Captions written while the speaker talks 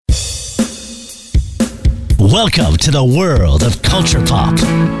Welcome to the world of Culture Pop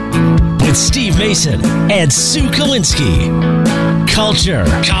with Steve Mason and Sue Kalinsky. Culture,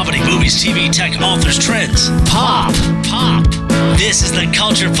 comedy, movies, TV, tech, authors, trends, pop. This is the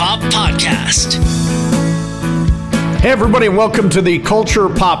Culture Pop Podcast. Hey everybody, and welcome to the Culture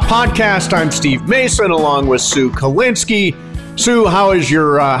Pop Podcast. I'm Steve Mason along with Sue Kalinsky. Sue, how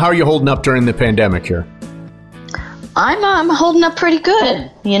are you holding up during the pandemic here? I'm holding up pretty good.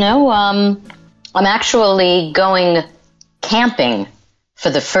 I'm actually going camping for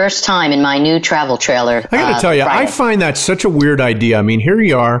the first time in my new travel trailer. I got to tell you, Friday. I find that such a weird idea. I mean, here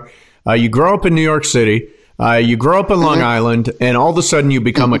you are, you grow up in New York City, you grow up in Long Island, and all of a sudden you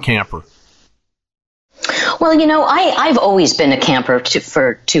become a camper. Well, I've always been a camper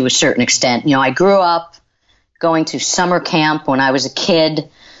to a certain extent. I grew up going to summer camp when I was a kid,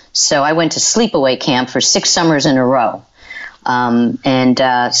 so I went to sleepaway camp for 6 summers in a row. So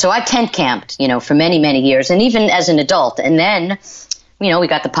I tent camped, for many, many years, and even as an adult. And then, we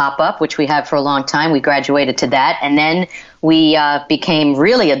got the pop-up, which we had for a long time. We graduated to that. And then we became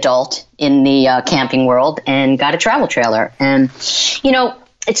really adult in the camping world and got a travel trailer. And,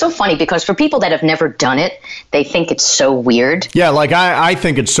 it's so funny because for people that have never done it, they think it's so weird. Yeah, like I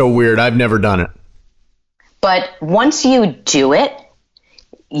think it's so weird. I've never done it. But once you do it,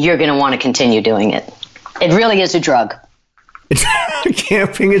 you're going to want to continue doing it. It really is a drug.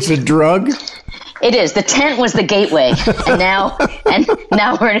 Camping is a drug? It is. The tent was the gateway, and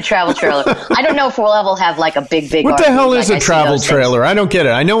now we're in a travel trailer. I don't know if we'll ever have like a big. What the hell is a travel trailer? I don't get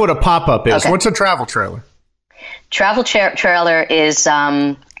it. I know what a pop-up is. Okay. What's a travel trailer? Travel trailer is.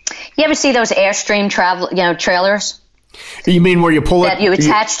 You ever see those Airstream travel trailers? You mean where you pull it? That you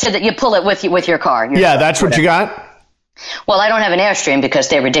attach to you pull it with your car. Yeah, that's what you got. Well, I don't have an Airstream because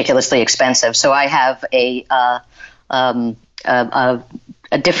they're ridiculously expensive. So I have a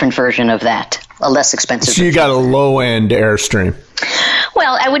different version of that, a less expensive. So you got a low-end Airstream.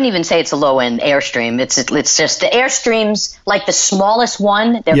 Well, I wouldn't even say it's a low-end Airstream. It's just the Airstreams, like the smallest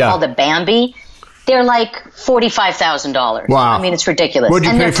one. They're called the Bambi. They're like $45,000. Wow! I mean, it's ridiculous.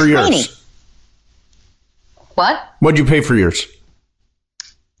 What'd you pay for yours? What? What'd you pay for yours?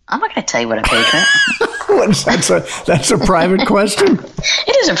 I'm not going to tell you what I paid for it. That's a private question?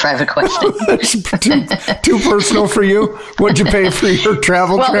 It is a private question. That's too personal for you? What'd you pay for your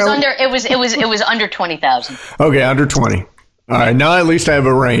travel trailer? It was under $20,000. Okay, under 20. All right, now at least I have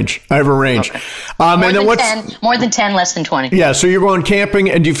a range. Okay. More than 10, less than 20. Yeah, so you're going camping,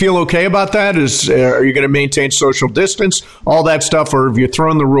 and do you feel okay about that? Are you going to maintain social distance, all that stuff, or have you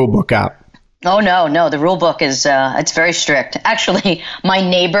thrown the rule book out? Oh, no. The rule book is it's very strict. Actually, my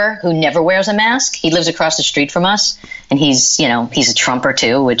neighbor who never wears a mask, he lives across the street from us, and he's a Trumper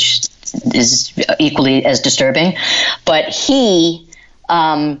too, which is equally as disturbing. But he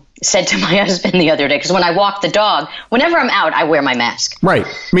said to my husband the other day, because when I walk the dog, whenever I'm out, I wear my mask. Right.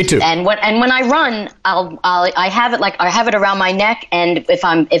 Me too. And when I run, I have it around my neck, and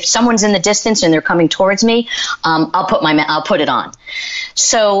if someone's in the distance and they're coming towards me, I'll put it on.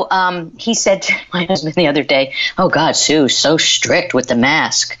 So he said to my husband the other day, "Oh God, Sue, so strict with the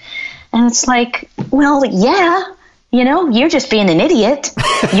mask." And it's like, well, yeah. You're just being an idiot.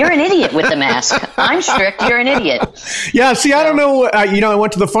 You're an idiot with the mask. I'm strict. You're an idiot. Yeah, see, I don't know. I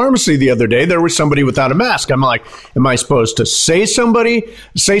went to the pharmacy the other day. There was somebody without a mask. I'm like, am I supposed to say something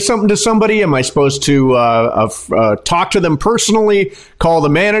to somebody? Am I supposed to talk to them personally, call the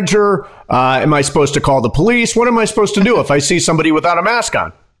manager? Am I supposed to call the police? What am I supposed to do if I see somebody without a mask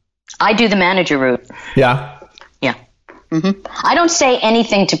on? I do the manager route. Yeah? Yeah. Mm-hmm. I don't say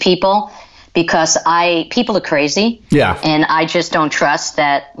anything to people. Because people are crazy. Yeah. And I just don't trust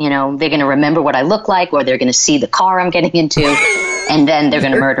that, they're going to remember what I look like, or they're going to see the car I'm getting into, and then they're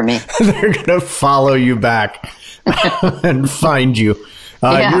going to murder me. They're going to follow you back and find you.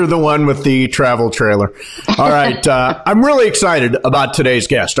 You're the one with the travel trailer. All right. I'm really excited about today's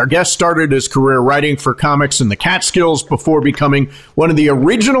guest. Our guest started his career writing for comics in the Catskills before becoming one of the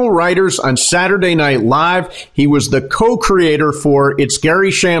original writers on Saturday Night Live. He was the co-creator for It's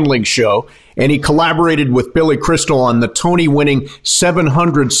Gary Shandling Show, and he collaborated with Billy Crystal on the Tony-winning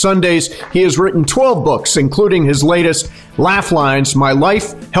 700 Sundays. He has written 12 books, including his latest, Laugh Lines, My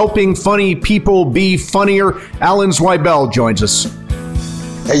Life Helping Funny People Be Funnier. Alan Zweibel joins us.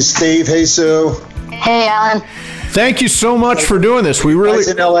 Hey, Steve. Hey, Sue. Hey, Alan. Thank you so much for doing this. We really, guys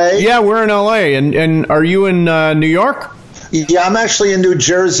in L.A.? Yeah, we're in L.A. And are you in New York? Yeah, I'm actually in New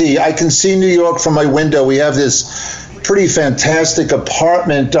Jersey. I can see New York from my window. We have this pretty fantastic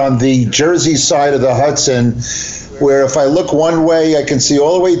apartment on the Jersey side of the Hudson where if I look one way, I can see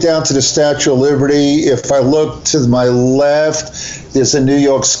all the way down to the Statue of Liberty. If I look to my left, there's the New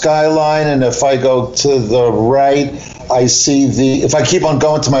York skyline. And if I go to the right, I see if I keep on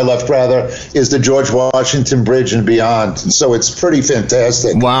going to my left, rather, is the George Washington Bridge and beyond. So it's pretty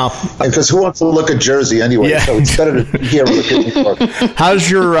fantastic. Wow. Because who wants to look at Jersey anyway? Yeah. So it's better to hear look at New York.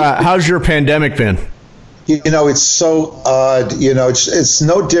 How's your pandemic been? It's so odd. It's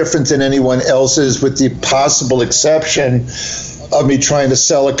no different than anyone else's, with the possible exception of me trying to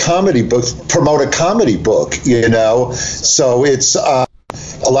sell a comedy book, promote a comedy book, So it's a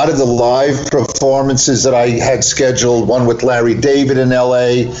lot of the live performances that I had scheduled, one with Larry David in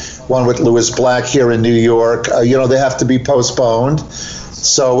L.A., one with Lewis Black here in New York, they have to be postponed.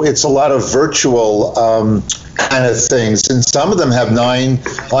 So it's a lot of virtual kind of things. And some of them have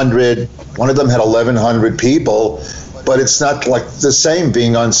 900, one of them had 1,100 people, but it's not like the same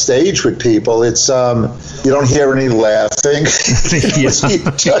being on stage with people. It's you don't hear any laughing. You're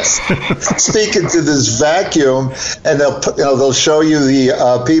just speaking to this vacuum, and they'll show you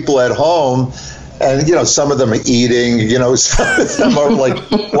the people at home. And, some of them are eating, some of them are like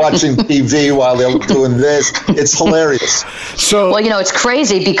watching TV while they're doing this. It's hilarious. Well, it's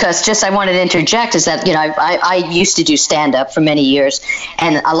crazy because I wanted to interject is that, I used to do stand-up for many years,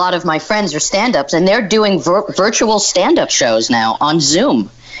 and a lot of my friends are stand-ups, and they're doing virtual stand-up shows now on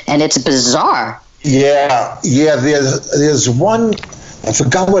Zoom, and it's bizarre. Yeah. There's one, I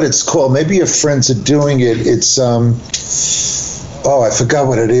forgot what it's called. Maybe your friends are doing it. It's, I forgot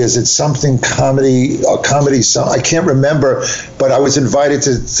what it is. It's something comedy. I can't remember, but I was invited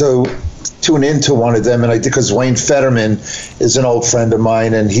to tune into one of them, and I did because Wayne Fetterman is an old friend of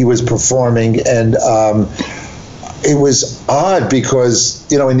mine, and he was performing, and it was odd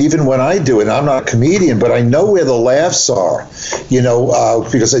because, and even when I do it, I'm not a comedian, but I know where the laughs are,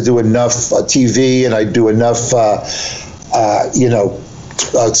 because I do enough TV and I do enough,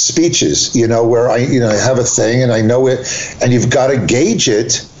 speeches, where I have a thing and I know it, and you've got to gauge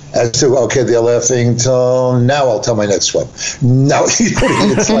it as to, okay, they're laughing till now, I'll tell my next one. No,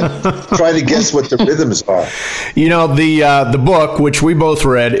 it's like trying to guess what the rhythms are. The book, which we both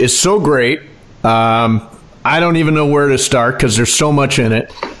read, is so great. I don't even know where to start because there's so much in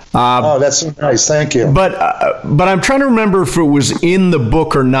it. That's so nice. Thank you. But I'm trying to remember if it was in the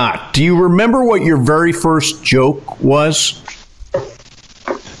book or not. Do you remember what your very first joke was?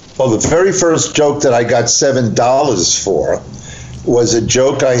 Well, the very first joke that I got $7 for was a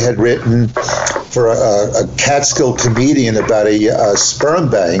joke I had written for a Catskill comedian about a sperm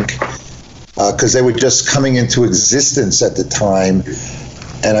bank, because they were just coming into existence at the time.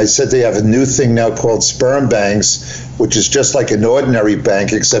 And I said they have a new thing now called sperm banks, which is just like an ordinary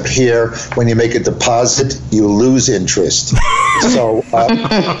bank, except here, when you make a deposit, you lose interest. So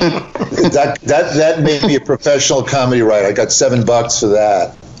that made me a professional comedy writer. I got $7 for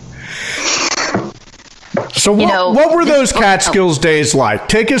that. So what were those Catskills days like?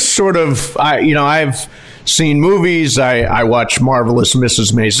 Take us sort of, I've seen movies. I watch Marvelous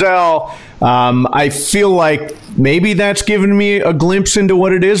Mrs. Maisel. I feel like maybe that's given me a glimpse into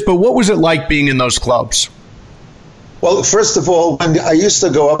what it is, but what was it like being in those clubs? Well, first of all, when I used to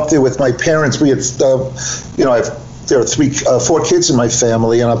go up there with my parents, we had, there are 4 kids in my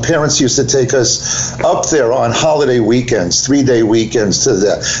family, and our parents used to take us up there on holiday weekends, 3-day weekends, to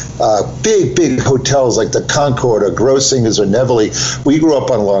the big hotels like the Concord or Grossinger's or Nevele. We grew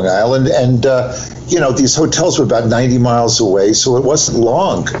up on Long Island, and these hotels were about 90 miles away, so it wasn't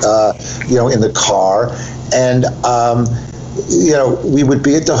long, in the car. And we would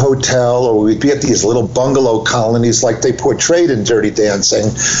be at the hotel, or we'd be at these little bungalow colonies like they portrayed in Dirty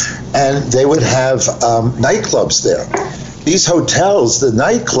Dancing, and they would have nightclubs there. These hotels, the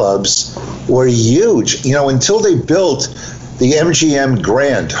nightclubs, were huge. Until they built the MGM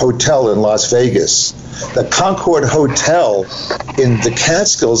Grand Hotel in Las Vegas, the Concord Hotel in the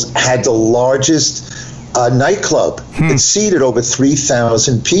Catskills had the largest nightclub. It seated over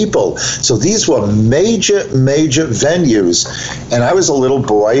 3,000 people. So these were major venues. And I was a little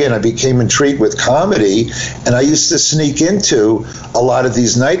boy, and I became intrigued with comedy, and I used to sneak into a lot of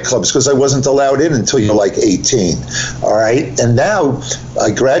these nightclubs because I wasn't allowed in until you're like 18. All right? And now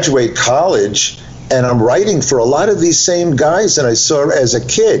I graduate college, and I'm writing for a lot of these same guys that I saw as a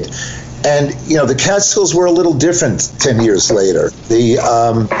kid. And, the Catskills were a little different 10 years later.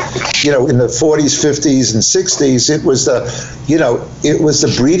 In the 40s, 50s, and 60s, it was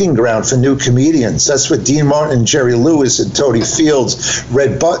the breeding ground for new comedians. That's what Dean Martin and Jerry Lewis and Toady Fields,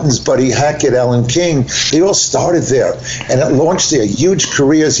 Red Buttons, Buddy Hackett, Alan King, they all started there. And it launched their huge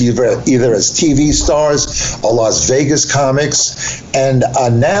careers either as TV stars or Las Vegas comics. And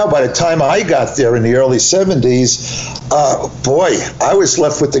now, by the time I got there in the early 70s, boy, I was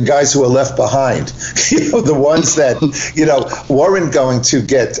left with the guys who were left behind. The ones that, weren't going to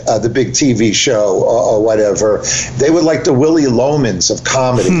get the big TV show or whatever. They were like the Willy Lomans of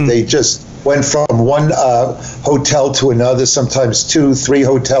comedy. They just went from one hotel to another, sometimes 2-3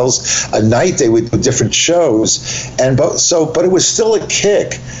 hotels a night. They would do different shows. But it was still a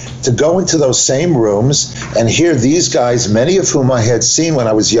kick to go into those same rooms and hear these guys, many of whom I had seen when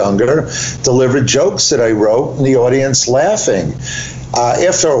I was younger, deliver jokes that I wrote and the audience laughing.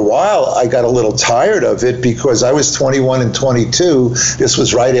 After a while, I got a little tired of it because I was 21 and 22. This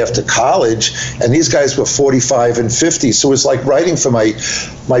was right after college, and these guys were 45 and 50. So it was like writing for my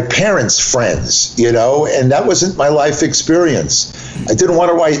parents' friends, and that wasn't my life experience. I didn't want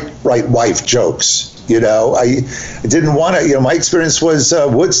to write wife jokes. I didn't want to, my experience was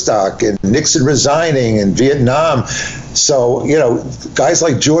Woodstock and Nixon resigning and Vietnam. So, guys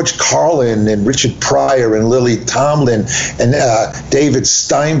like George Carlin and Richard Pryor and Lily Tomlin and David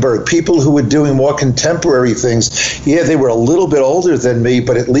Steinberg, people who were doing more contemporary things. Yeah, they were a little bit older than me,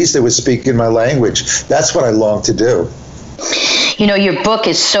 but at least they were speaking my language. That's what I longed to do. Your book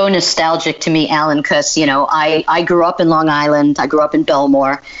is so nostalgic to me, Alan, because, I grew up in Long Island. I grew up in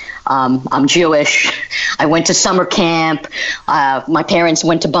Belmore. I'm Jewish. I went to summer camp. My parents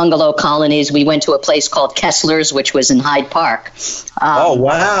went to bungalow colonies. We went to a place called Kessler's, which was in Hyde Park. Oh,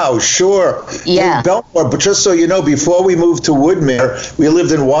 wow. Sure. Yeah. In Belmore, but just so you know, before we moved to Woodmere, we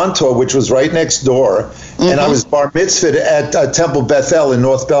lived in Wantor, which was right next door. And I was bar mitzvahed at Temple Bethel in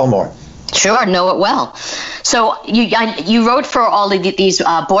North Belmore. Sure, know it well. So you wrote for all of these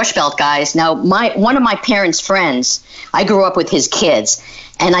Borscht Belt guys. Now, one of my parents' friends, I grew up with his kids,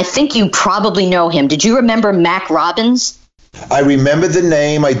 and I think you probably know him. Did you remember Mac Robbins? I remember the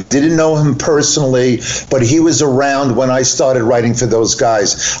name. I didn't know him personally, but he was around when I started writing for those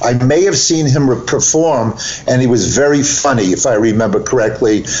guys. I may have seen him perform, and he was very funny, if I remember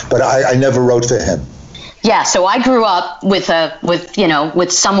correctly, but I never wrote for him. Yeah, so I grew up with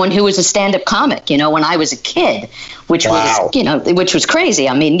someone who was a stand-up comic, when I was a kid, which was crazy.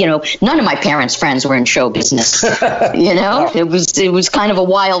 I mean, none of my parents' friends were in show business. It was kind of a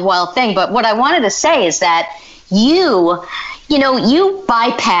wild thing. But what I wanted to say is that you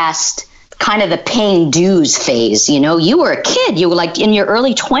bypassed kind of the paying dues phase. You were a kid. You were like in your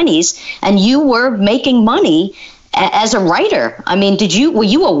early 20s, and you were making money as a writer. I mean, were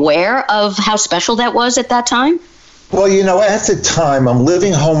you aware of how special that was at that time? Well, at the time, I'm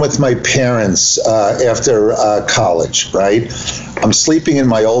living home with my parents after college, right? I'm sleeping in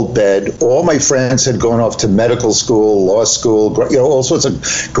my old bed. All my friends had gone off to medical school, law school, all sorts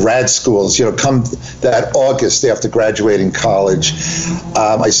of grad schools, come that August after graduating college.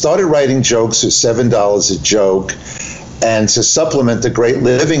 I started writing jokes for $7 a joke. And to supplement the great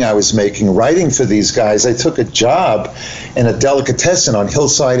living I was making writing for these guys, I took a job in a delicatessen on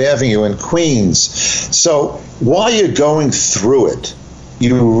Hillside Avenue in Queens. So while you're going through it,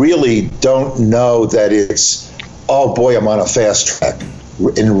 you really don't know that it's, oh boy, I'm on a fast track.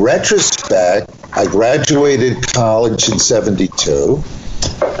 In retrospect, I graduated college in 72.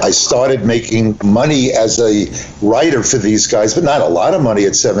 I started making money as a writer for these guys, but not a lot of money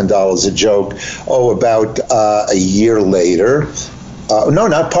at $7 a joke. About a year later.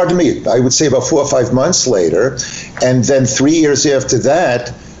 I would say about 4 or 5 months later. And then 3 years after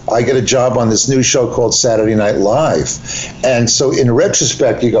that, I get a job on this new show called Saturday Night Live. And so in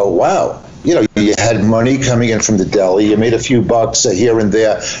retrospect, you go, wow. You had money coming in from the deli. You made a few bucks here and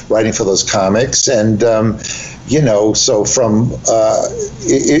there writing for those comics. And, so from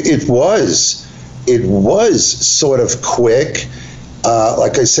it was sort of quick,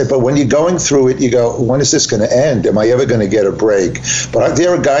 like I said, but when you're going through it, you go, when is this going to end? Am I ever going to get a break? But there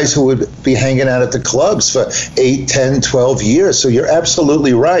are guys who would be hanging out at the clubs for 8, 10, 12 years. So you're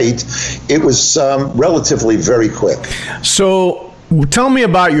absolutely right. It was relatively very quick. So tell me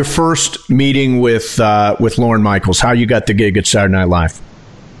about your first meeting with Lorne Michaels, how you got the gig at Saturday Night Live.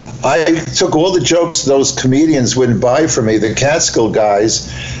 I took all the jokes those comedians wouldn't buy for me, the Catskill guys.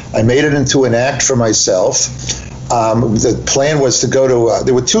 I made it into an act for myself. The plan was to go to,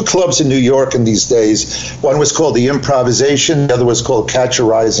 there were 2 clubs in New York in these days. One was called The Improvisation, the other was called Catch a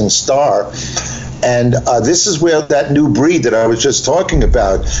Rising Star. And this is where that new breed that I was just talking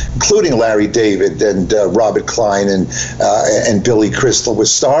about, including Larry David and Robert Klein and Billy Crystal,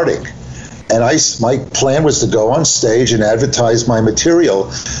 was starting. And my plan was to go on stage and advertise my material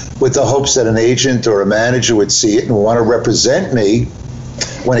with the hopes that an agent or a manager would see it and want to represent me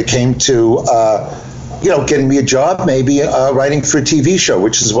when it came to, getting me a job, maybe writing for a TV show,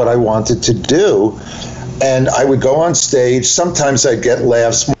 which is what I wanted to do. And I would go on stage. Sometimes I'd get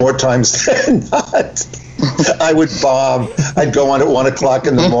laughs, more times than not. I would bomb. I'd go on at 1 o'clock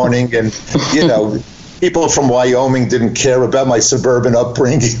in the morning, and, you know, people from Wyoming didn't care about my suburban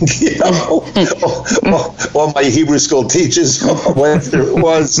upbringing, you know, or my Hebrew school teachers, whatever it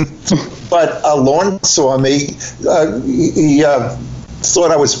was. But Lorne saw me. He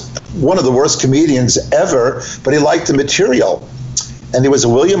thought I was one of the worst comedians ever, but he liked the material. And there was a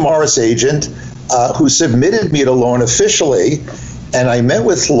William Morris agent who submitted me to Lorne officially. And I met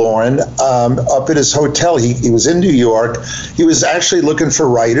with Lorne up at his hotel. He was in New York. He was actually looking for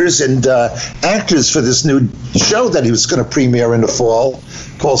writers and actors for this new show that he was going to premiere in the fall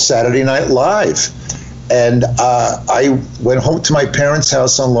called Saturday Night Live. And I went home to my parents'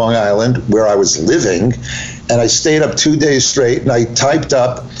 house on Long Island where I was living, and I stayed up 2 days straight, and I typed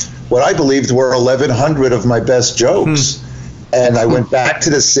up what I believed were 1,100 of my best jokes. And I went back to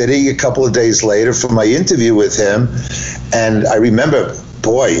the city a couple of days later for my interview with him. And I remember,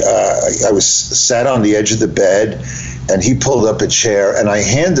 I was sat on the edge of the bed, and he pulled up a chair, and I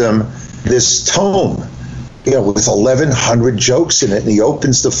handed him this tome, you know, with 1,100 jokes in it. And he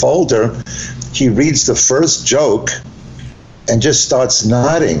opens the folder, he reads the first joke, and just starts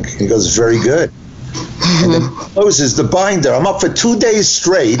nodding. He goes, "Very good." And then closes the binder. I'm up for 2 days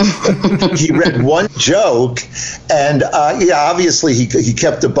straight. He read one joke, and obviously he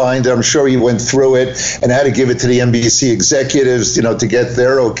kept the binder. I'm sure he went through it and had to give it to the NBC executives, you know, to get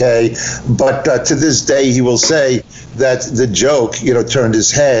their okay. But to this day, he will say that the joke, you know, turned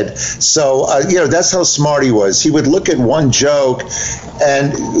his head. So, you know, that's how smart he was. He would look at one joke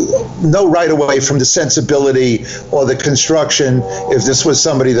and know right away from the sensibility or the construction if this was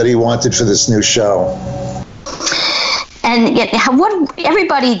somebody that he wanted for this new show. And yet,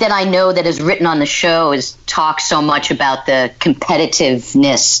 everybody that I know that has written on the show has talked so much about the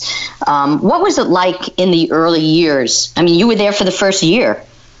competitiveness. What was it like in the early years? I mean, you were there for the first year.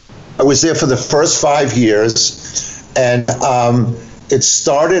 I was there for the first 5 years, and it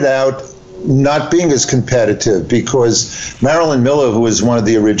started out not being as competitive because Marilyn Miller, who was one of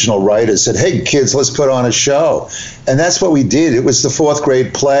the original writers, said, "Hey, kids, let's put on a show." And that's what we did. It was the fourth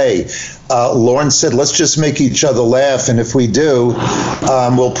grade play. Lorne said, "Let's just make each other laugh, and if we do,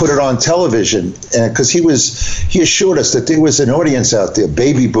 we'll put it on television." Because he assured us that there was an audience out there,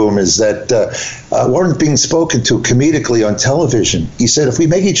 baby boomers, that weren't being spoken to comedically on television. He said, "If we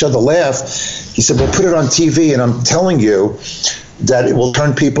make each other laugh," he said, "we'll put it on TV, and I'm telling you that it will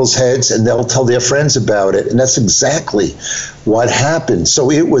turn people's heads and they'll tell their friends about it." And that's exactly what happened. So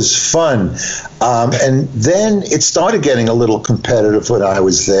it was fun. And then it started getting a little competitive when I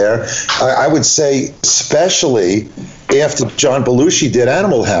was there. I would say especially after John Belushi did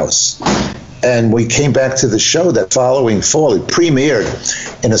Animal House. And we came back to the show that following fall. It premiered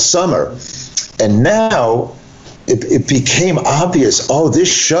in the summer. And now it became obvious, this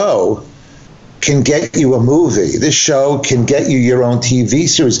show can get you a movie. This show can get you your own TV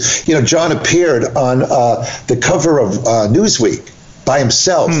series. You know, John appeared on the cover of Newsweek by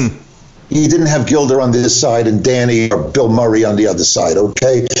himself. He didn't have Gilda on this side and Danny or Bill Murray on the other side,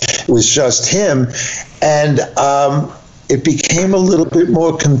 okay? It was just him. And it became a little bit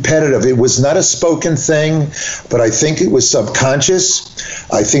more competitive. It was not a spoken thing, but I think it was subconscious.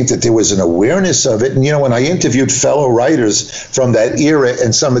 I think that there was an awareness of it. And, you know, when I interviewed fellow writers from that era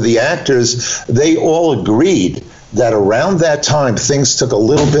and some of the actors, they all agreed that around that time, things took a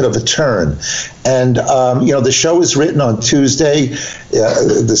little bit of a turn. And, you know, the show was written on Tuesday.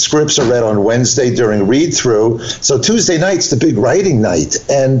 The scripts are read on Wednesday during read-through. So Tuesday night's the big writing night.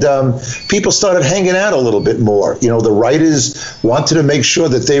 And people started hanging out a little bit more. You know, the writers wanted to make sure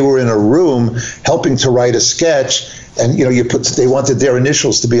that they were in a room helping to write a sketch. And, you know, they wanted their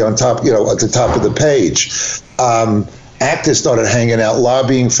initials to be on top, you know, at the top of the page. Actors started hanging out,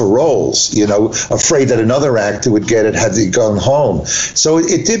 lobbying for roles, you know, afraid that another actor would get it had they gone home. So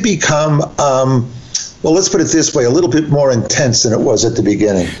it did become, well, let's put it this way, a little bit more intense than it was at the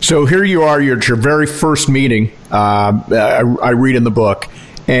beginning. So here you are, you're at your very first meeting, I read in the book,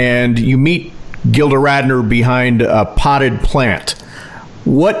 and you meet Gilda Radner behind a potted plant.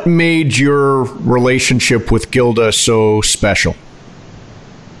 What made your relationship with Gilda so special?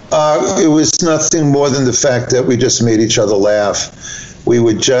 It was nothing more than the fact that we just made each other laugh. We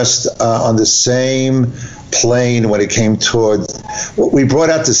were just on the same plane when it came toward, we brought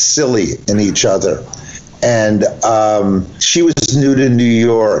out the silly in each other. And she was was new to New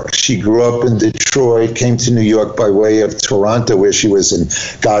York. She grew up in Detroit, came to New York by way of Toronto, where she was in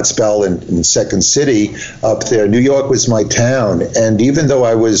Godspell and in Second City up there. New York was my town. And even though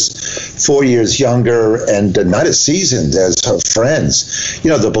I was 4 years younger and not as seasoned as her friends, you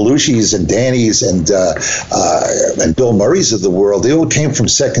know, the Belushis and Dannys and Bill Murrays of the world, they all came from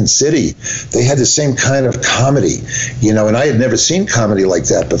Second City. They had the same kind of comedy, you know, and I had never seen comedy like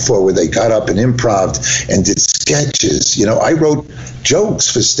that before, where they got up and improv and did sketches. You know, I wrote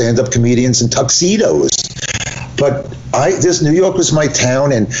jokes for stand-up comedians in tuxedos. But New York was my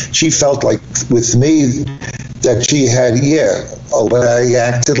town, and she felt like with me that she had, but I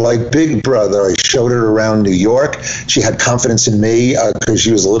acted like Big Brother. I showed her around New York. She had confidence in me because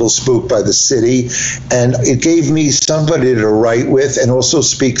she was a little spooked by the city. And it gave me somebody to write with and also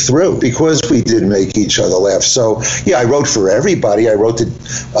speak through, because we did make each other laugh. So, yeah, I wrote for everybody. I wrote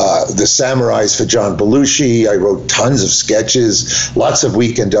the Samurais for John Belushi. I wrote tons of sketches, lots of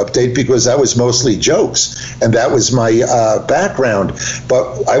Weekend Update, because that was mostly jokes. And that was my background.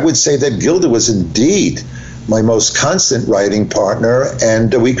 But I would say that Gilda was indeed my most constant writing partner,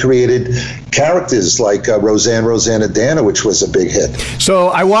 and we created characters like Rosanna, which was a big hit. So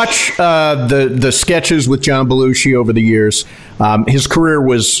I watched the sketches with John Belushi over the years. His career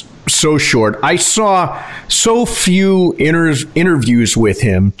was so short. I saw so few interviews with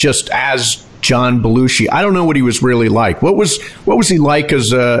him just as John Belushi. I don't know what he was really like. What was he like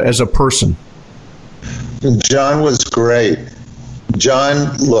as a person? John was great.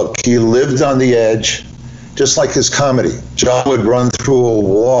 John, look, he lived on the edge. Just like his comedy, John would run through a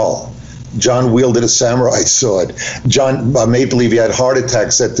wall. John wielded a samurai sword. John made believe he had heart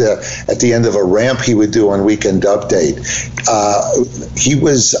attacks at the end of a ramp he would do on Weekend Update. He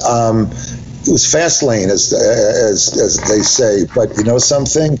was fast lane, as they say. But you know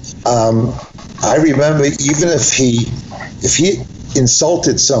something? I remember even if he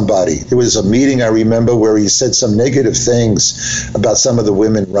insulted somebody. There was a meeting I remember where he said some negative things about some of the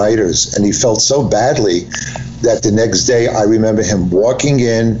women writers, and he felt so badly that the next day I remember him walking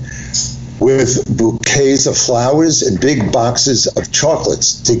in with bouquets of flowers and big boxes of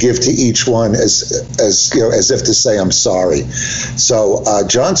chocolates to give to each one as you know, as if to say, I'm sorry. So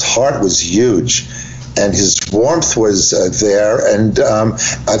John's heart was huge, and his warmth was there, and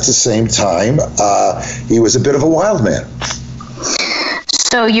at the same time, he was a bit of a wild man.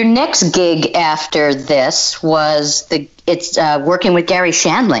 So your next gig after this was working with Garry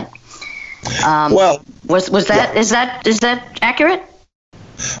Shandling. Is that accurate?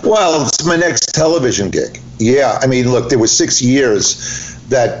 Well, it's my next television gig. Yeah, I mean, look, there were 6 years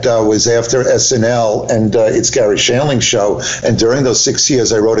that was after SNL, and it's Garry Shandling show. And during those 6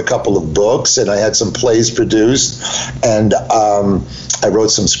 years, I wrote a couple of books, and I had some plays produced, and I wrote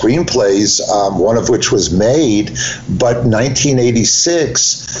some screenplays, one of which was made. But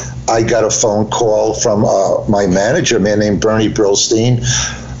 1986, I got a phone call from my manager, a man named Bernie Brillstein.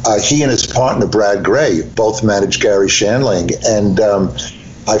 He and his partner, Brad Gray, both managed Garry Shandling, and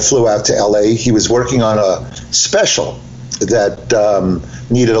I flew out to LA. He was working on a special that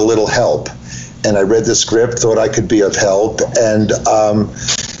needed a little help, and I read the script, thought I could be of help, and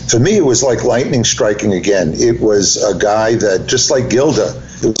for me it was like lightning striking again. It was a guy that, just like Gilda,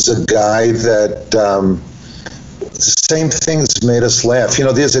 it was a guy that the same things made us laugh. You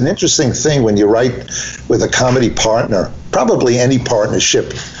know, there's an interesting thing when you write with a comedy partner, probably any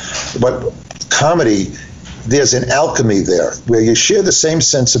partnership, but comedy, there's an alchemy there where you share the same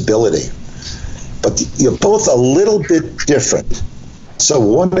sensibility, but you're both a little bit different. So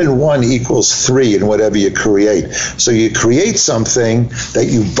 1 and 1 equals 3 in whatever you create. So you create something that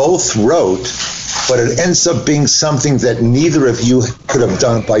you both wrote, but it ends up being something that neither of you could have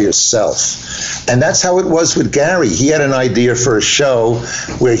done by yourself. And that's how it was with Garry. He had an idea for a show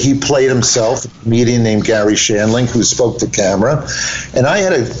where he played himself, a comedian named Garry Shandling, who spoke to camera. And I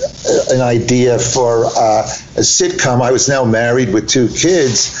had an idea for a sitcom. I was now married with 2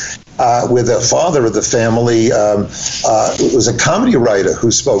 kids. With the father of the family, was a comedy writer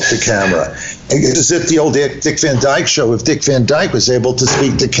who spoke to camera. It's as if the old Dick Van Dyke show, if Dick Van Dyke was able to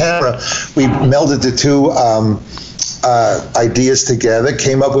speak to camera, we melded the 2 ideas together,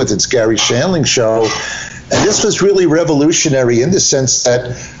 came up with its Garry Shandling show. And this was really revolutionary in the sense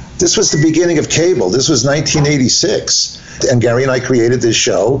that this was the beginning of cable. This was 1986. And Garry and I created this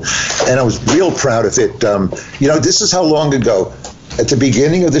show, and I was real proud of it. You know, this is how long ago. At the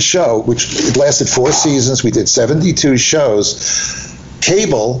beginning of the show, which it lasted 4 seasons, we did 72 shows.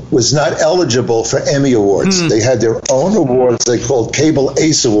 Cable was not eligible for Emmy Awards. They had their own awards they called Cable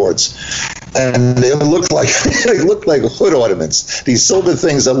Ace Awards. and they looked like hood ornaments. These silver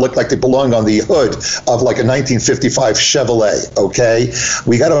things that looked like they belonged on the hood of like a 1955 Chevrolet. Okay,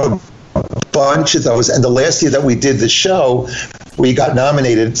 we got a bunch of those, and the last year that we did the show, we got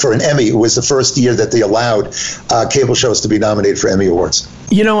nominated for an Emmy. It was the first year that they allowed cable shows to be nominated for Emmy Awards.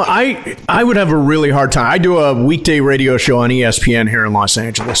 You know, I would have a really hard time. I do a weekday radio show on ESPN here in Los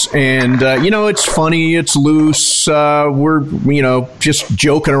Angeles. And, it's funny. It's loose. We're, just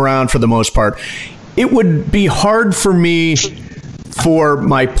joking around for the most part. It would be hard for me for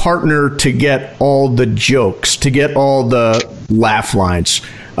my partner to get all the jokes, to get all the laugh lines,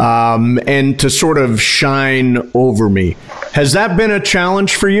 and to sort of shine over me. Has that been a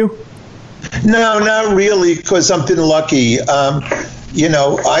challenge for you? No, not really, because I've been lucky.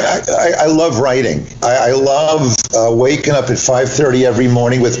 I love writing. I love waking up at 5:30 every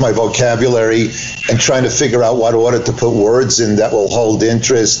morning with my vocabulary and trying to figure out what order to put words in that will hold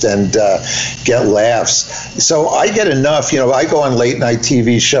interest and get laughs. So I get enough. I go on late night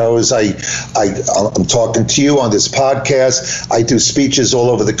TV shows. I'm talking to you on this podcast. I do speeches all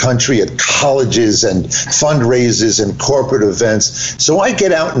over the country at colleges and fundraisers and corporate events. So I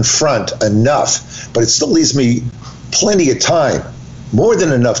get out in front enough, but it still leaves me plenty of time. More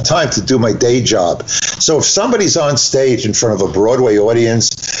than enough time to do my day job. So if somebody's on stage in front of a Broadway audience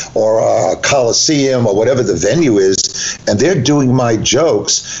or a Coliseum or whatever the venue is, and they're doing my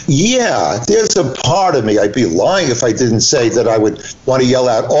jokes, yeah, there's a part of me. I'd be lying if I didn't say that I would want to yell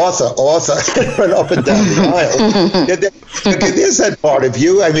out, author, and run up and down the aisle. There's that part of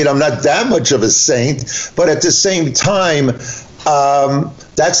you. I mean, I'm not that much of a saint, but at the same time,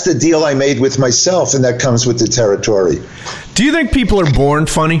 that's the deal I made with myself, and that comes with the territory. Do you think people are born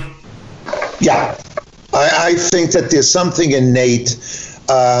funny? Yeah. I think that there's something innate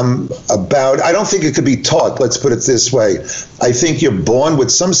about, I don't think it could be taught, let's put it this way. I think you're born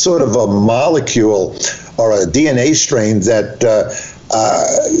with some sort of a molecule or a DNA strain that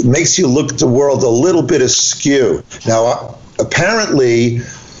makes you look at the world a little bit askew. Now, apparently,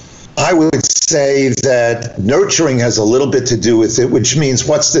 I would say that nurturing has a little bit to do with it, which means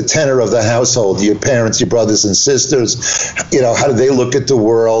what's the tenor of the household, your parents, your brothers and sisters, how do they look at the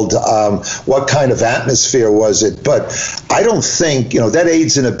world, what kind of atmosphere was it? But I don't think, that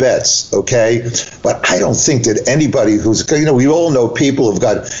aids and abets, okay? But I don't think that anybody who's, we all know people who've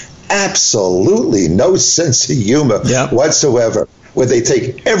got absolutely no sense of humor whatsoever, where they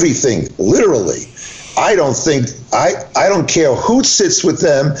take everything literally. I don't care who sits with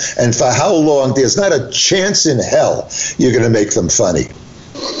them and for how long, there's not a chance in hell you're going to make them funny.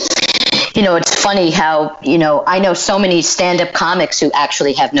 It's funny how, I know so many stand-up comics who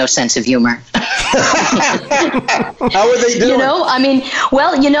actually have no sense of humor. How are they doing?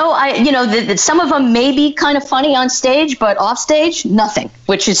 Some of them may be kind of funny on stage, but off stage, nothing,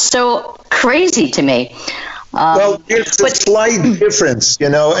 which is so crazy to me. There's a slight difference,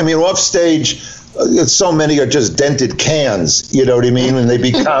 off stage, so many are just dented cans, you know what I mean? And they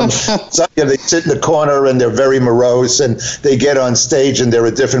become, they sit in the corner and they're very morose, and they get on stage and they're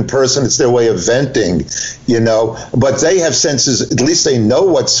a different person. It's their way of venting, But they have senses, at least they know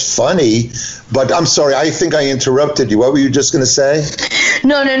what's funny. But I'm sorry, I think I interrupted you. What were you just going to say?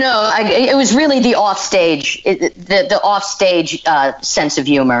 No. It was really the offstage, the offstage sense of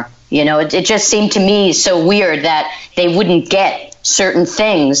humor. It just seemed to me so weird that they wouldn't get certain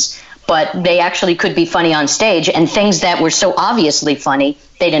things, but they actually could be funny on stage, and things that were so obviously funny,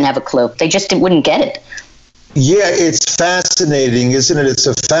 they didn't have a clue. They just wouldn't get it. Yeah, it's fascinating, isn't it? It's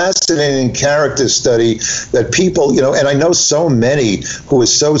a fascinating character study that people, and I know so many who are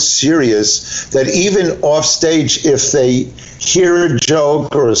so serious that even off stage, if they hear a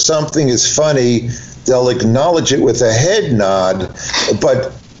joke or something is funny, they'll acknowledge it with a head nod,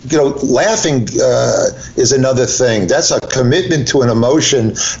 but laughing is another thing. That's a commitment to an emotion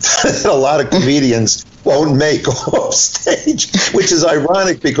that a lot of comedians won't make off stage, which is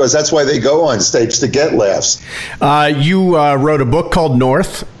ironic because that's why they go on stage, to get laughs. You wrote a book called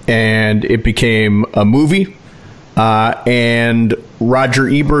North, and it became a movie, and Roger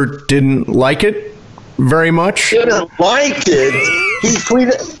Ebert didn't like it very much. He didn't like it. He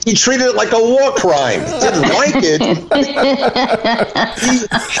treated it like a war crime. Didn't like it.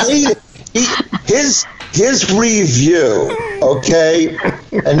 He hated it. His review, okay,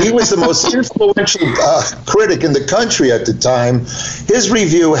 and he was the most influential critic in the country at the time. His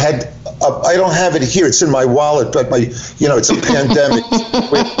review had, I don't have it here, it's in my wallet, but it's a pandemic.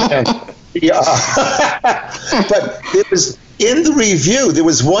 But in the review, there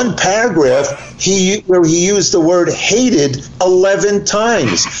was one paragraph where he used the word hated 11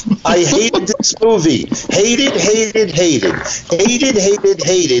 times. I hated this movie. Hated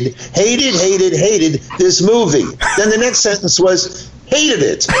this movie. Then the next sentence was hated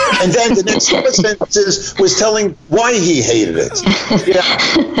it. And then the next four sentences was telling why he hated it. Yeah.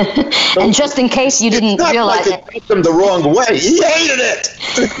 And just in case you didn't realize it took him the wrong way. He hated it.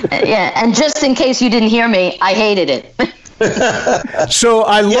 Yeah, and just in case you didn't hear me, I hated it. So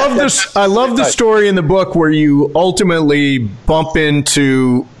I love this. I love the story in the book where you ultimately bump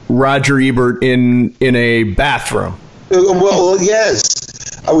into Roger Ebert in a bathroom. Well,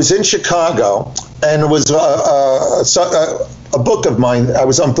 yes. I was in Chicago, and it was a book of mine. I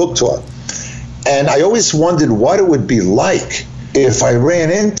was on book tour, and I always wondered what it would be like if I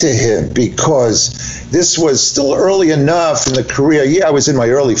ran into him, because this was still early enough in the career. Yeah, I was in my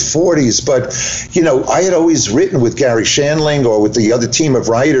early 40s, but, you know, I had always written with Gary Shandling or with the other team of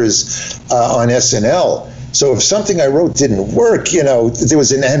writers on SNL. So if something I wrote didn't work, you know, there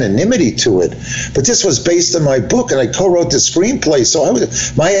was an anonymity to it. But this was based on my book, and I co-wrote the screenplay, so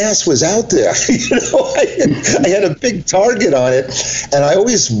my ass was out there. You know, I had a big target on it, and I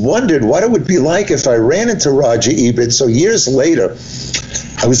always wondered what it would be like if I ran into Roger Ebert. So years later,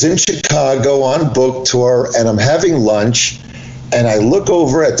 I was in Chicago on book tour, and I'm having lunch, and I look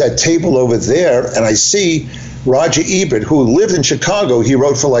over at that table over there, and I see Roger Ebert, who lived in Chicago. He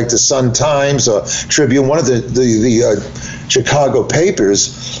wrote for like the Sun-Times or Tribune, one of the Chicago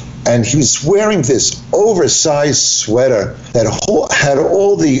papers, and he was wearing this oversized sweater that had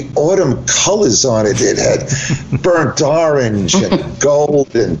all the autumn colors on it. It had burnt orange and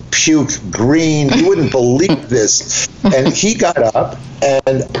gold and puke green. You wouldn't believe this. And he got up,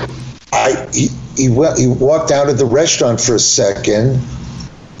 and he walked out of the restaurant for a second,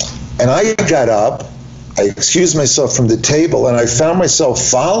 and I got up. I excused myself from the table, and I found myself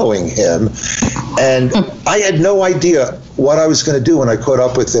following him, and I had no idea what I was going to do when I caught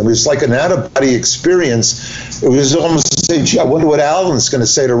up with him. It was like an out-of-body experience. It was almost to say, gee, I wonder what Alan's going to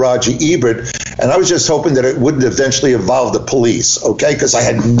say to Roger Ebert, and I was just hoping that it wouldn't eventually involve the police, okay, because I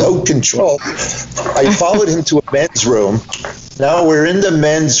had no control. I followed him to a men's room. Now we're in the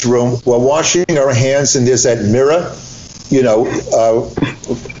men's room. We're washing our hands, and there's that mirror, you know,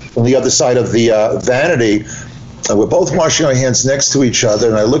 on the other side of the vanity, and we're both washing our hands next to each other,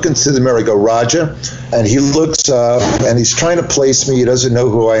 and I look into the mirror, I go, Roger, and he looks up, and he's trying to place me, he doesn't know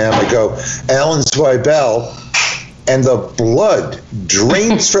who I am. I go, Alan Zweibel, and the blood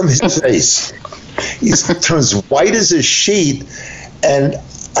drains from his face. He turns white as a sheet, and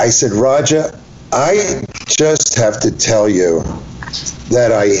I said, Roger, I just have to tell you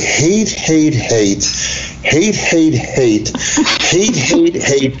that I hate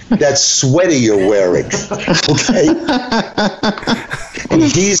that sweater you're wearing. Okay? And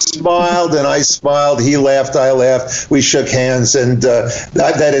he smiled and I smiled. He laughed, I laughed. We shook hands, and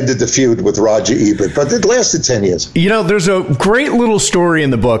that ended the feud with Roger Ebert. But it lasted 10 years. You know, there's a great little story in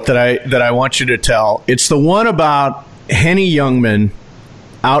the book that I want you to tell. It's the one about Henny Youngman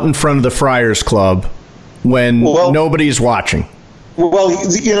out in front of the Friars Club when nobody's watching. Well,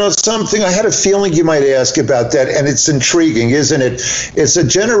 you know, something, I had a feeling you might ask about that, and it's intriguing, isn't it? It's a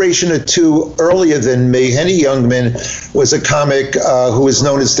generation or two earlier than me. Henny Youngman was a comic who was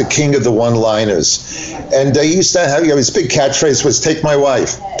known as the king of the one-liners. And he used to have, you know, his big catchphrase was, take my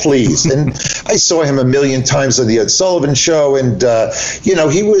wife, please. And I saw him a million times on the Ed Sullivan Show, and, you know,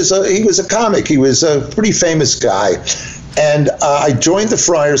 he was a comic. He was a pretty famous guy. And I joined the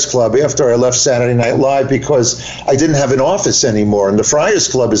Friars Club after I left Saturday Night Live because I didn't have an office anymore. And the Friars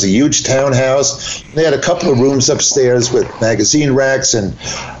Club is a huge townhouse. They had a couple of rooms upstairs with magazine racks and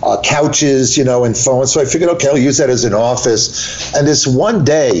couches, you know, and phones. So I figured, okay, I'll use that as an office. And this one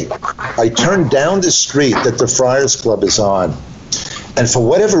day, I turned down the street that the Friars Club is on. And for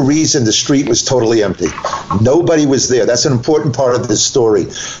whatever reason, the street was totally empty. Nobody was there. That's an important part of this story.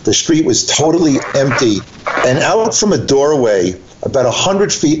 The street was totally empty. And out from a doorway, about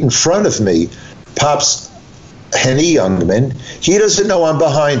 100 feet in front of me, pops Henny Youngman. He doesn't know I'm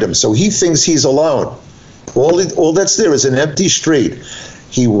behind him, so he thinks he's alone. All that's there is an empty street.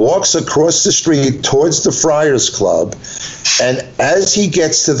 He walks across the street towards the Friars Club, and as he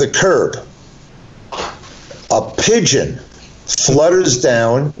gets to the curb, a pigeon flutters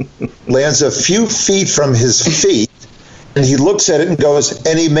down, lands a few feet from his feet, and he looks at it and goes,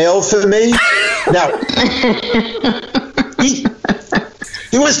 any mail for me? Now,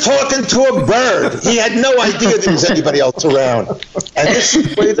 He was talking to a bird. He had no idea there was anybody else around. And this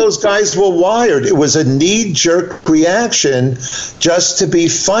is the way those guys were wired. It was a knee-jerk reaction just to be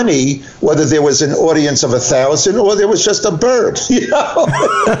funny, whether there was an audience of 1,000 or there was just a bird, you know?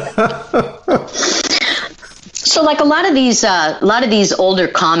 So like a lot of these older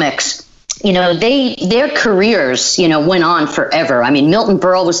comics, you know, their careers, you know, went on forever. I mean, Milton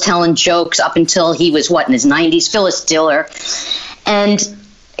Berle was telling jokes up until he was, in his 90s, Phyllis Diller. And,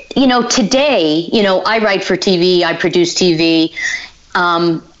 you know, today, you know, I write for TV, I produce TV.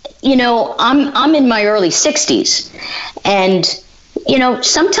 You know, I'm in my early 60s. And, you know,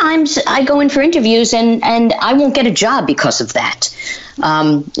 sometimes I go in for interviews and I won't get a job because of that.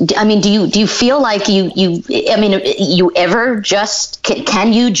 I mean, do you feel like you ever just,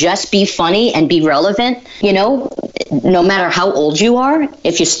 can you just be funny and be relevant, you know, no matter how old you are,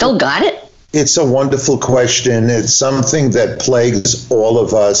 if you still got it? It's a wonderful question. It's something that plagues all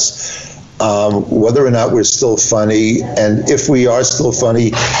of us. Whether or not we're still funny, and if we are still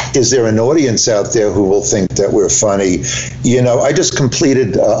funny, is there an audience out there who will think that we're funny? You know, I just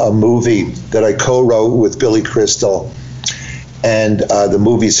completed a movie that I co-wrote with Billy Crystal, and the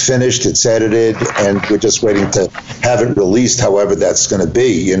movie's finished, it's edited, and we're just waiting to have it released, however that's going to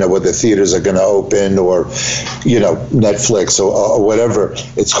be, you know, whether theaters are going to open or, you know, Netflix or whatever.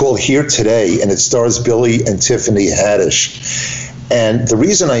 It's called Here Today, and it stars Billy and Tiffany Haddish. And the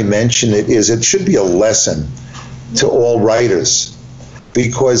reason I mention it is it should be a lesson to all writers,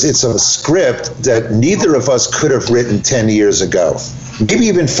 because it's a script that neither of us could have written 10 years ago, maybe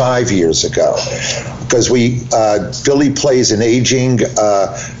even 5 years ago, because Billy plays an aging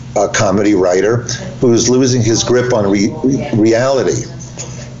comedy writer who's losing his grip on reality.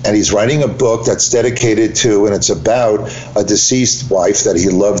 And he's writing a book that's dedicated to, and it's about a deceased wife that he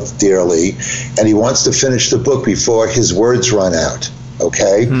loved dearly, and he wants to finish the book before his words run out,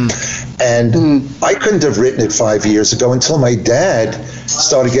 okay? And I couldn't have written it 5 years ago until my dad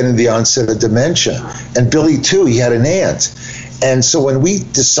started getting the onset of dementia. And Billy, too, he had an aunt. And so when we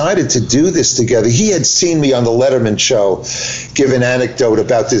decided to do this together, he had seen me on the Letterman show give an anecdote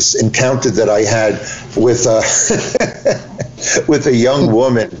about this encounter that I had with with a young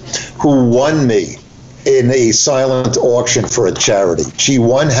woman who won me in a silent auction for a charity. She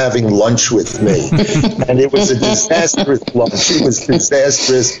won having lunch with me. And it was a disastrous lunch. It was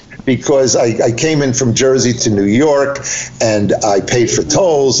disastrous because I came in from Jersey to New York, and I paid for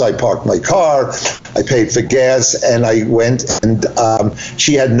tolls, I parked my car, I paid for gas, and I went, and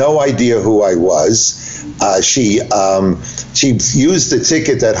she had no idea who I was. She used the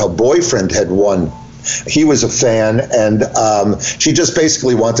ticket that her boyfriend had won. He was a fan, and she just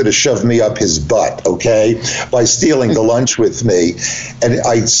basically wanted to shove me up his butt, okay, by stealing the lunch with me. And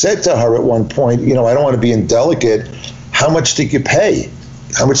I said to her at one point, you know, I don't want to be indelicate. How much did you pay?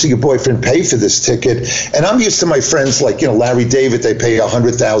 How much did your boyfriend pay for this ticket? And I'm used to my friends like, you know, Larry David, they pay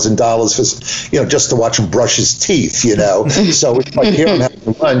 $100,000 for, you know, just to watch him brush his teeth, you know. So it's like, here I'm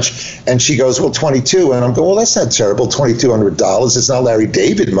having lunch, and she goes, well, 22. And I'm going, well, that's not terrible, $2,200. It's not Larry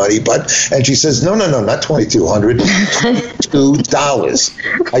David money, but, and she says, no, not $2,200,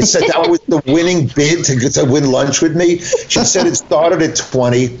 $22. I said that was the winning bid to win lunch with me. She said it started at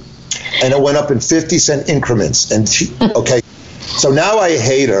 20, and it went up in 50-cent increments. And she, okay. So now I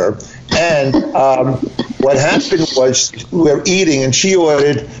hate her, and what happened was we were eating, and she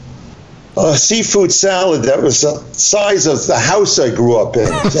ordered a seafood salad that was the size of the house I grew up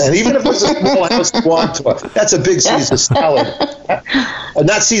in. And even if it was a small house in Wantua, that's a big Caesar salad.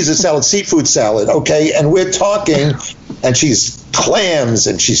 Not Caesar salad, seafood salad, okay? And we're talking, and she's clams,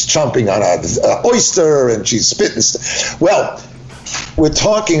 and she's chomping on an oyster, and she's spitting. Well, we're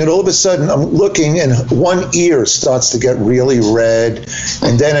talking, and all of a sudden I'm looking, and one ear starts to get really red,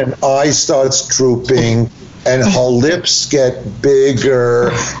 and then an eye starts drooping, and her lips get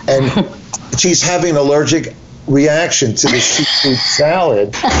bigger, and she's having an allergic reaction to the seafood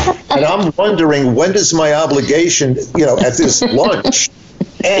salad. And I'm wondering, when does my obligation, you know, at this lunch?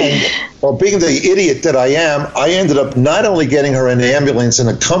 And, well, being the idiot that I am, I ended up not only getting her an ambulance and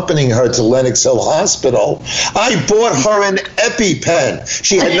accompanying her to Lenox Hill Hospital, I bought her an EpiPen.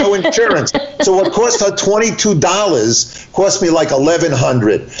 She had no insurance. So what cost her $22 cost me like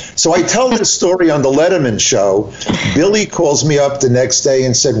 $1,100. So I tell this story on the Letterman show. Billy calls me up the next day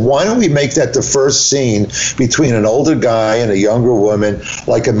and said, why don't we make that the first scene between an older guy and a younger woman,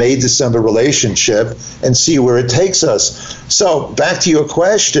 like a May-December relationship, and see where it takes us. So back to your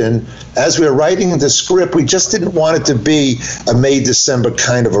question, as we were writing the script, we just didn't want it to be a May, December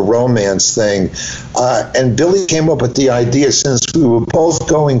kind of a romance thing. And Billy came up with the idea, since we were both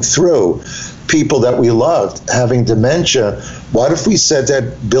going through people that we loved having dementia, what if we said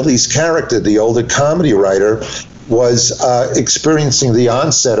that Billy's character, the older comedy writer, was experiencing the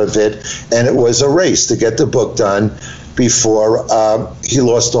onset of it, and it was a race to get the book done before he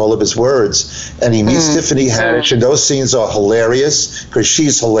lost all of his words. And he meets Tiffany Haddish, and those scenes are hilarious because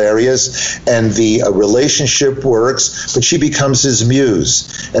she's hilarious, and the relationship works, but she becomes his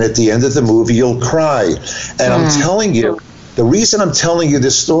muse. And at the end of the movie, you'll cry. And I'm telling you, the reason I'm telling you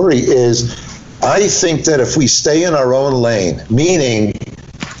this story is I think that if we stay in our own lane, meaning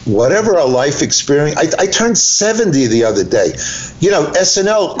whatever our life experience, I turned 70 the other day. You know,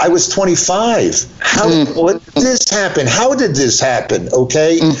 SNL, I was 25. What did this happen? How did this happen?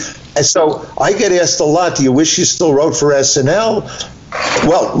 Okay. And so I get asked a lot, do you wish you still wrote for SNL?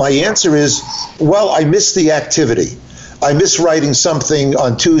 Well, my answer is, well, I miss the activity. I miss writing something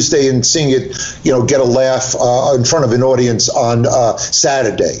on Tuesday and seeing it, you know, get a laugh in front of an audience on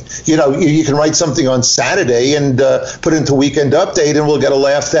Saturday. You know, you can write something on Saturday and put it into Weekend Update, and we'll get a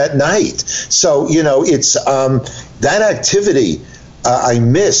laugh that night. So, you know, it's that activity I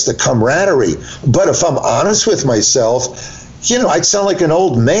miss, the camaraderie. But if I'm honest with myself, you know, I'd sound like an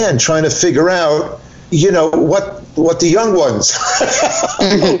old man trying to figure out, you know, what the young ones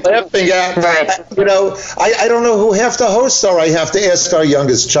laughing at. Right. You know, I don't know who half the hosts are. I have to ask our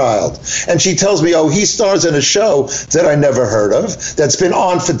youngest child. And she tells me, oh, he stars in a show that I never heard of, that's been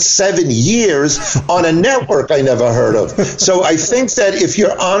on for 7 years on a network I never heard of. So I think that if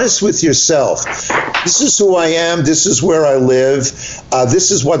you're honest with yourself, this is who I am, this is where I live,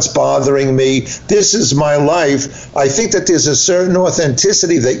 this is what's bothering me, this is my life, I think that there's a certain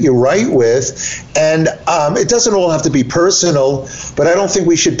authenticity that you write with, and it doesn't all have to be personal, but I don't think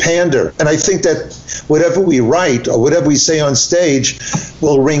we should pander. And I think that whatever we write or whatever we say on stage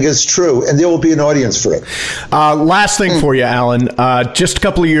will ring as true, and there will be an audience for it. Last thing for you, Alan. Just a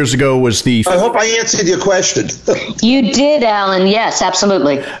couple of years ago was the... I hope I answered your question. You did, Alan. Yes,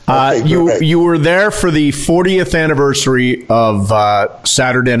 absolutely. You were there for the 40th anniversary of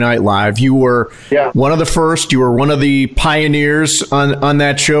Saturday Night Live. You were one of the first. You were one of the pioneers on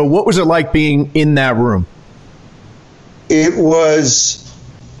that show. What was it like being in that room? It was...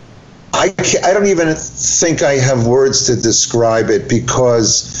 I don't even think I have words to describe it,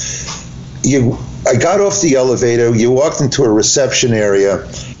 because I got off the elevator, you walked into a reception area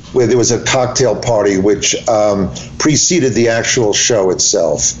where there was a cocktail party which preceded the actual show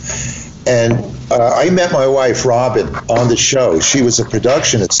itself. And I met my wife, Robin, on the show. She was a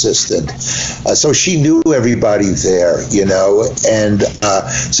production assistant. So she knew everybody there, you know, and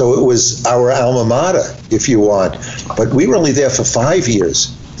so it was our alma mater, if you want. But we were only there for 5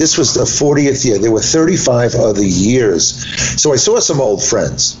 years. This was the 40th year. There were 35 other years. So I saw some old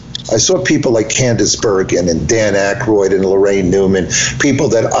friends. I saw people like Candice Bergen and Dan Aykroyd and Lorraine Newman, people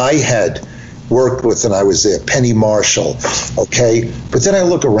that I had worked with when I was there, Penny Marshall, okay? But then I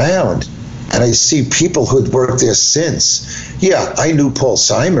look around and I see people who had worked there since. Yeah, I knew Paul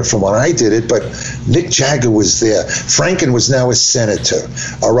Simon from when I did it, but Mick Jagger was there. Franken was now a senator,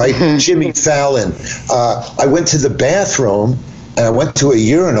 all right? Jimmy Fallon. I went to the bathroom and I went to a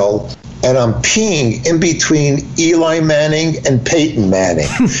urinal, and I'm peeing in between Eli Manning and Peyton Manning.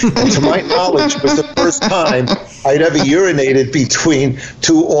 And to my knowledge, it was the first time I'd ever urinated between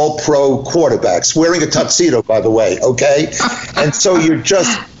two all-pro quarterbacks, wearing a tuxedo, by the way, okay? And so you're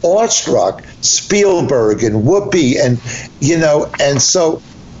just awestruck, Spielberg and Whoopi, and, you know, and so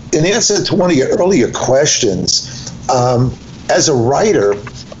in answer to one of your earlier questions, as a writer,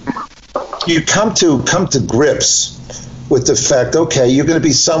 you come to grips with the fact, okay, you're going to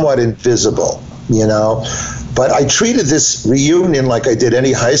be somewhat invisible, you know. But I treated this reunion like I did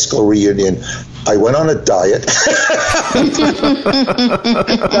any high school reunion. I went on a diet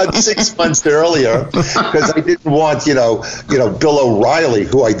about 6 months earlier because I didn't want, you know, Bill O'Reilly,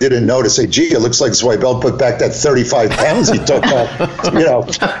 who I didn't know, to say, gee, it looks like Zweibel put back that 35 pounds he took off, you know.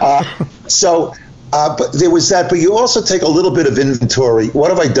 But there was that. But you also take a little bit of inventory. What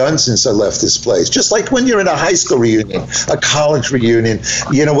have I done since I left this place? Just like when you're in a high school reunion, a college reunion,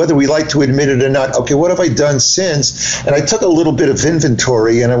 you know, whether we like to admit it or not. Okay, what have I done since? And I took a little bit of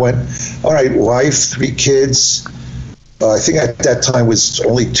inventory and I went, all right, wife, 3 kids. I think at that time was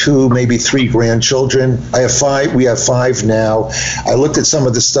only 2, maybe 3 grandchildren. I have 5. We have 5 now. I looked at some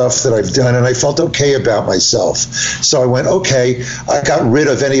of the stuff that I've done, and I felt okay about myself. So I went, okay, I got rid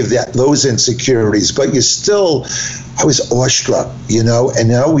of any of those insecurities. But I was awestruck, you know. And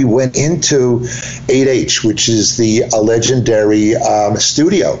now we went into 8H, which is the legendary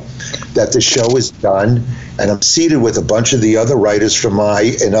studio. that the show is done, and I'm seated with a bunch of the other writers from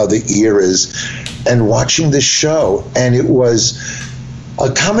my and other eras and watching this show. And it was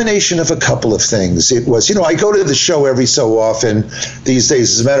a combination of a couple of things. It was, I go to the show every so often these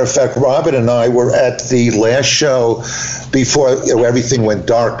days. As a matter of fact, Robin and I were at the last show before everything went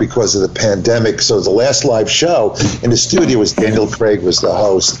dark because of the pandemic. So the last live show in the studio was Daniel Craig was the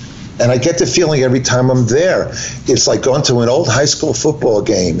host. And I get the feeling every time I'm there, it's like going to an old high school football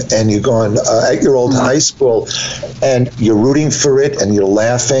game, and you're going at your old high school, and you're rooting for it, and you're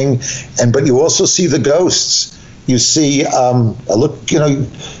laughing, but you also see the ghosts. You see, I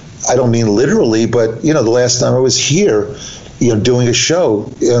don't mean literally, but, the last time I was here, doing a show,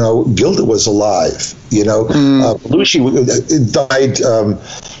 Gilda was alive, Belushi died,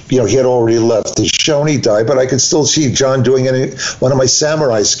 he had already left the show and he died, but I can still see John doing one of my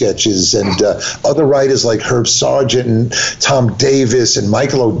samurai sketches, and other writers like Herb Sargent and Tom Davis and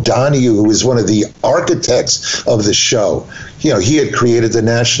Michael O'Donoghue, who was one of the architects of the show. He had created the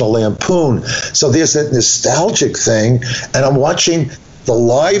National Lampoon. So there's that nostalgic thing, and I'm watching the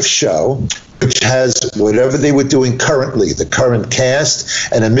live show, which has whatever they were doing currently, the current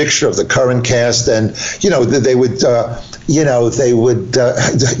cast, and a mixture of the current cast, and they would do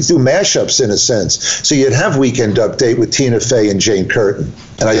mashups in a sense. So you'd have Weekend Update with Tina Fey and Jane Curtin,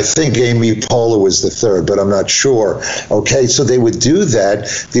 and I think Amy Poehler was the third, but I'm not sure. Okay, so they would do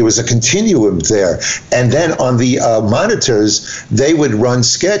that. There was a continuum there, and then on the monitors, they would run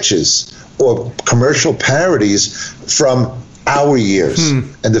sketches or commercial parodies from our years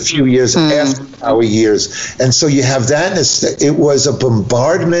and the few years after our years. And so you have that. It was a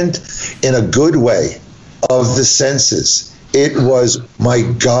bombardment in a good way of the senses. It was, my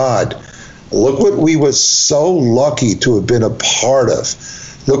God, look what we were so lucky to have been a part of.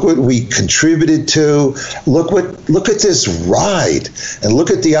 Look what we contributed to. Look at this ride, and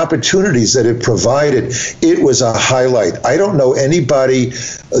look at the opportunities that it provided. It was a highlight. I don't know anybody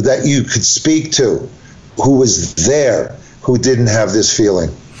that you could speak to who was there who didn't have this feeling.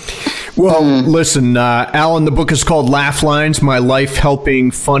 Well, listen, Alan, the book is called Laugh Lines, My Life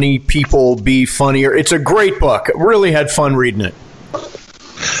Helping Funny People Be Funnier. It's a great book. I really had fun reading it.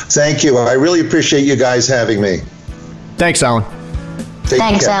 Thank you. I really appreciate you guys having me. Thanks, Alan.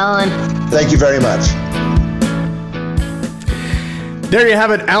 Thanks, Alan. Thank you very much. There you have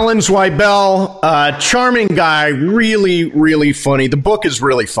it, Alan Zweibel, charming guy, really, really funny. The book is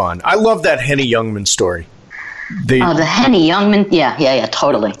really fun. I love that Henny Youngman story. The Henny Youngman, yeah,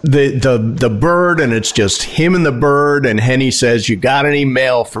 totally. The bird, and it's just him and the bird, and Henny says, "You got any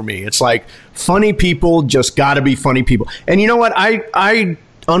mail for me?" It's like, funny people just got to be funny people. And you know what? I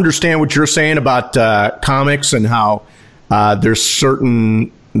understand what you're saying about comics and how there's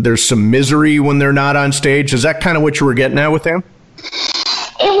some misery when they're not on stage. Is that kind of what you were getting at with them?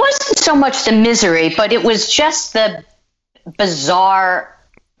 It wasn't so much the misery, but it was just the bizarre.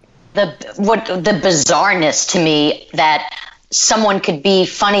 The bizarreness to me that someone could be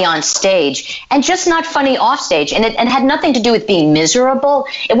funny on stage and just not funny off stage, and it had nothing to do with being miserable.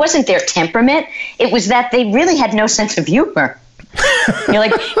 It wasn't their temperament. It was that they really had no sense of humor.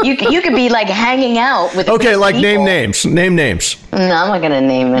 You could be like hanging out with like people. Name names. No, I'm not going to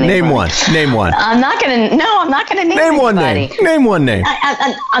name anybody. Name one. I'm not going to name anybody. Name one name.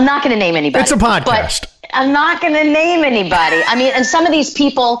 I'm not going to name anybody. It's a podcast. I'm not going to name anybody. I mean, and some of these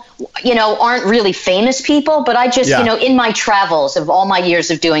people, aren't really famous people, but I just, in my travels of all my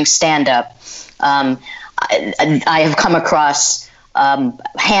years of doing stand-up, I have come across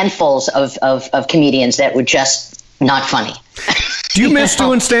handfuls of comedians that were just not funny. Do you miss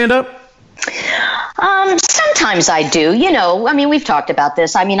doing stand-up? Sometimes I do. We've talked about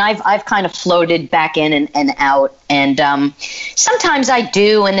this. I mean, I've kind of floated back in and out, and sometimes I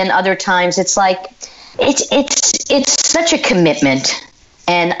do, and then other times it's like, it's such a commitment,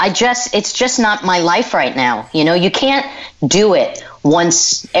 and it's just not my life right now. You can't do it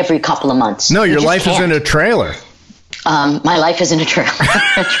once every couple of months. No, your life is in a trailer. My life is in a trailer.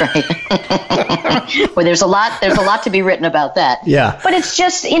 That's right. Well, there's a lot to be written about that. Yeah. But it's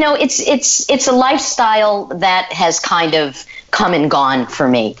just, it's a lifestyle that has kind of come and gone for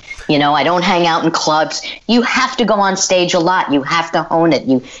me. I don't hang out in clubs. You have to go on stage a lot. You have to hone it.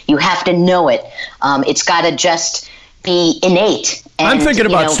 You have to know it. It's got to just be innate. And, I'm thinking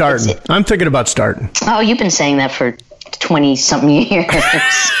about starting. Oh, you've been saying that for 20-something years.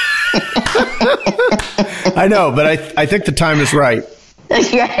 I know, but I think the time is right.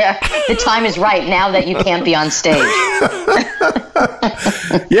 Yeah, the time is right now that you can't be on stage.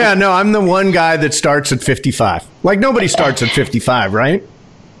 Yeah, no, I'm the one guy that starts at 55. Like, nobody starts at 55, right?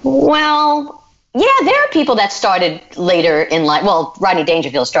 Well, Yeah, there are people that started later in life. Well, Rodney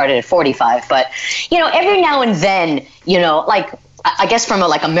Dangerfield started at 45, but, every now and then, like, I guess from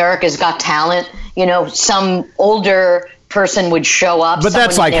like America's Got Talent, some older person would show up. But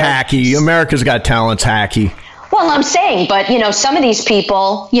that's like hacky. America's Got Talent's hacky. Well, I'm saying, but, some of these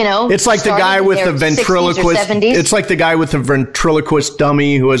people, it's like the guy with the ventriloquist. It's like the guy with the ventriloquist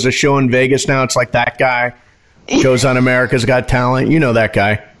dummy who has a show in Vegas now. It's like that guy goes on America's Got Talent. You know that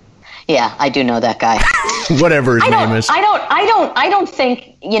guy. Yeah, I do know that guy. Whatever his name is. I don't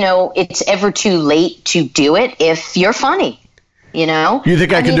think, it's ever too late to do it if you're funny, You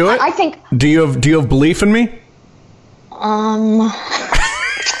think I can do it? I think. Do you have belief in me?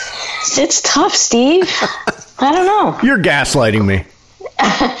 It's tough, Steve. I don't know. You're gaslighting me.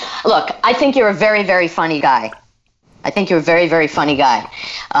 Look, I think you're a very, very funny guy.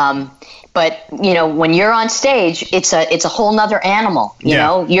 But when you're on stage, it's a whole nother animal. You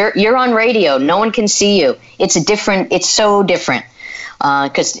know, you're on radio. No one can see you. It's so different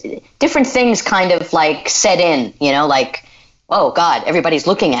because different things kind of like set in. Like, oh God, everybody's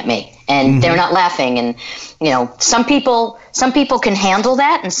looking at me and they're not laughing. And some people can handle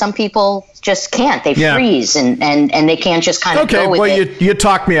that, and some people just can't. They freeze and they can't just kind of go with it. Okay, well, you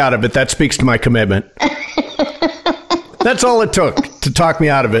talked me out of it. That speaks to my commitment. That's all it took to talk me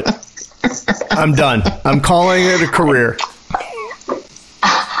out of it. I'm done. I'm calling it a career.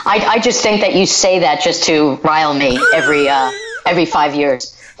 I just think that you say that just to rile me every 5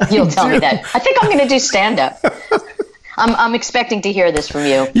 years. You'll tell me that. I think I'm going to do stand-up. I'm expecting to hear this from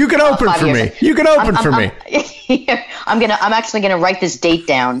you. You can open for me. You can open for me. I'm actually gonna write this date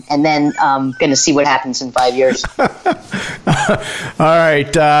down, and then I'm gonna see what happens in 5 years. All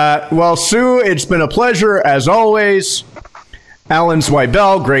right. Well, Sue, it's been a pleasure as always. Alan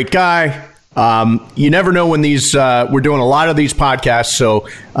Zweibel, great guy. You never know when these. We're doing a lot of these podcasts, so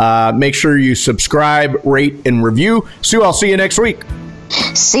make sure you subscribe, rate, and review. Sue, I'll see you next week.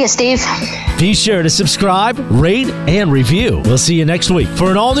 See you, Steve. Be sure to subscribe, rate, and review. We'll see you next week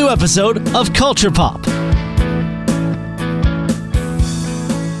for an all-new episode of Culture Pop.